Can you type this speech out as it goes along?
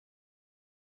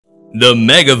The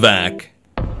MegaVac.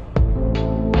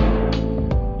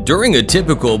 During a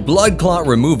typical blood clot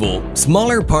removal,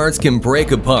 smaller parts can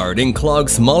break apart and clog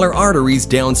smaller arteries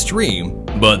downstream,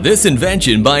 but this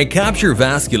invention by Capture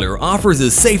Vascular offers a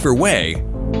safer way.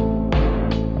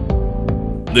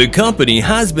 The company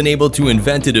has been able to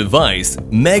invent a device,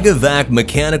 MegaVac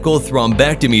Mechanical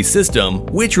Thrombectomy System,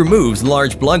 which removes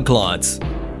large blood clots.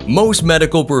 Most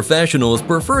medical professionals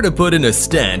prefer to put in a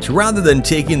stent rather than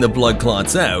taking the blood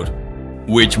clots out,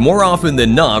 which more often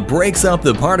than not breaks up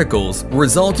the particles,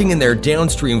 resulting in their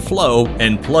downstream flow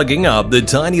and plugging up the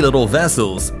tiny little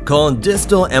vessels called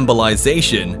distal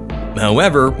embolization.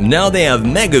 However, now they have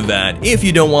MegaVac if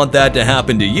you don't want that to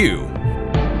happen to you.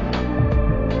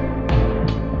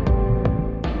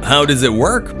 How does it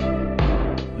work?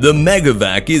 The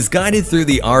MegaVac is guided through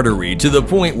the artery to the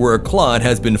point where a clot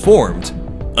has been formed.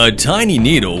 A tiny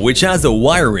needle which has a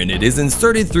wire in it is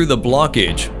inserted through the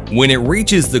blockage. When it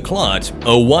reaches the clot,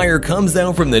 a wire comes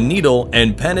out from the needle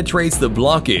and penetrates the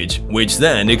blockage, which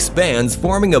then expands,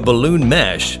 forming a balloon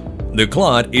mesh. The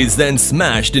clot is then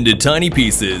smashed into tiny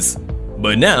pieces.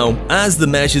 But now, as the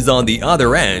mesh is on the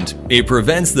other end, it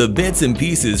prevents the bits and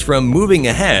pieces from moving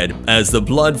ahead as the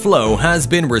blood flow has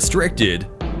been restricted.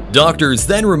 Doctors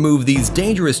then remove these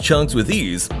dangerous chunks with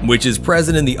ease, which is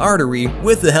present in the artery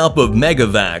with the help of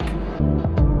MegaVac.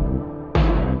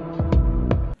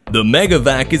 The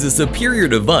MegaVac is a superior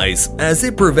device as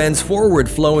it prevents forward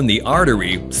flow in the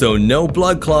artery, so no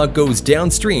blood clot goes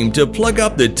downstream to plug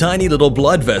up the tiny little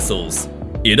blood vessels.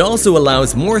 It also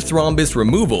allows more thrombus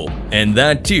removal, and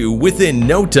that too within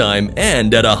no time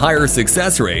and at a higher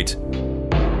success rate.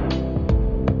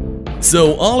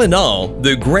 So all in all,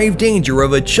 the grave danger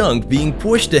of a chunk being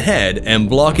pushed ahead and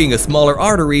blocking a smaller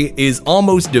artery is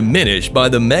almost diminished by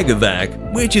the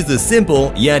MegaVac, which is a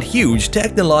simple yet huge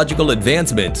technological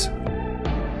advancement.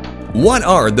 What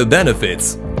are the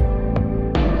benefits?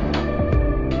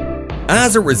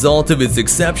 As a result of its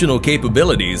exceptional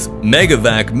capabilities,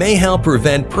 MegaVac may help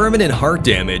prevent permanent heart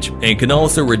damage and can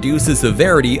also reduce the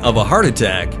severity of a heart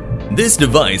attack. This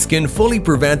device can fully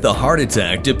prevent the heart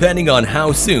attack depending on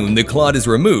how soon the clot is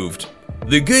removed.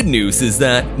 The good news is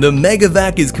that the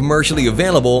MegaVac is commercially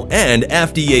available and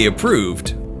FDA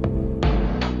approved.